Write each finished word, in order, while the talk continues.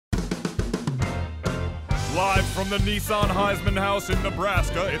Live from the Nissan Heisman House in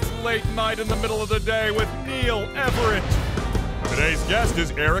Nebraska, it's late night in the middle of the day with Neil Everett. Today's guest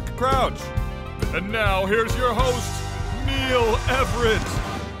is Eric Crouch. And now, here's your host, Neil Everett.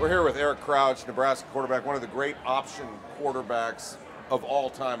 We're here with Eric Crouch, Nebraska quarterback, one of the great option quarterbacks of all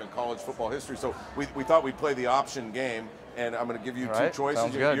time in college football history. So we thought we'd play the option game, and I'm going to give you two choices.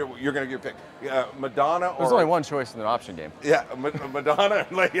 Sounds good. You're going to get a pick. Madonna or... There's only one choice in the option game. Yeah, Madonna.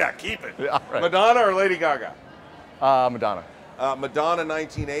 Yeah, keep it. Yeah, right. Madonna or Lady Gaga? Madonna. Madonna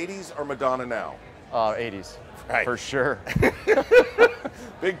 1980s or Madonna now? 80s. Right. For sure.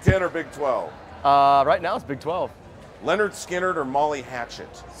 Big 10 or Big 12? Right now it's Big 12. Leonard Skinner or Molly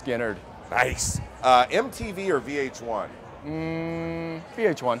Hatchet? Skinnerd. Nice. MTV or VH1?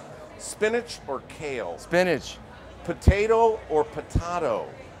 VH1. Spinach or kale? Spinach. Potato or potato?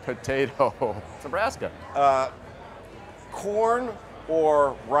 Potato. Nebraska. Corn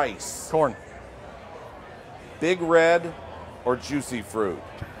or rice? Corn. Big Red or Juicy Fruit?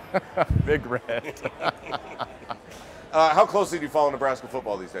 Big Red. How closely do you follow Nebraska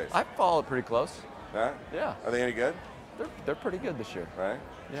football these days? I follow it pretty close. Huh? Yeah. Are they any good? They're pretty good this year. Right?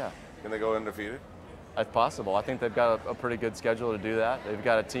 Yeah. Can they go undefeated? It's possible. I think they've got a pretty good schedule to do that. They've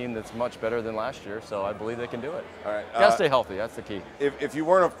got a team that's much better than last year, so I believe they can do it. All right. Got to stay healthy. That's the key. If you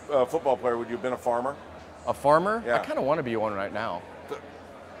weren't a football player, would you have been a farmer? A farmer? Yeah. I kind of want to be one right now.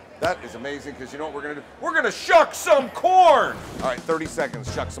 That is amazing, because you know what we're going to do? We're going to shuck some corn! All right, 30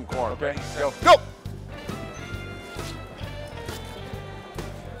 seconds, shuck some corn. Okay, go. Go!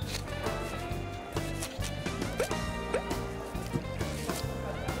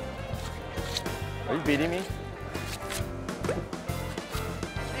 Are you beating me?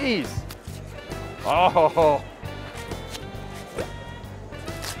 Jeez. Oh.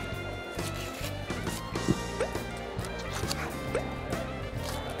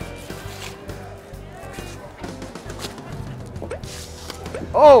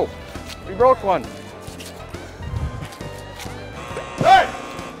 Oh, we broke one. Hey!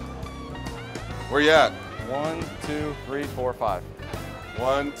 Where you at? 1, 2, 3, 4, 5.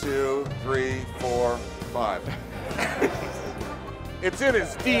 1, 2, 3, 4, 5. It's in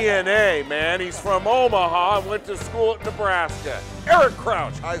his DNA, man. He's from Omaha and went to school at Nebraska. Eric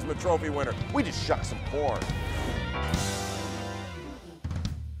Crouch, Heisman Trophy winner. We just shucked some corn.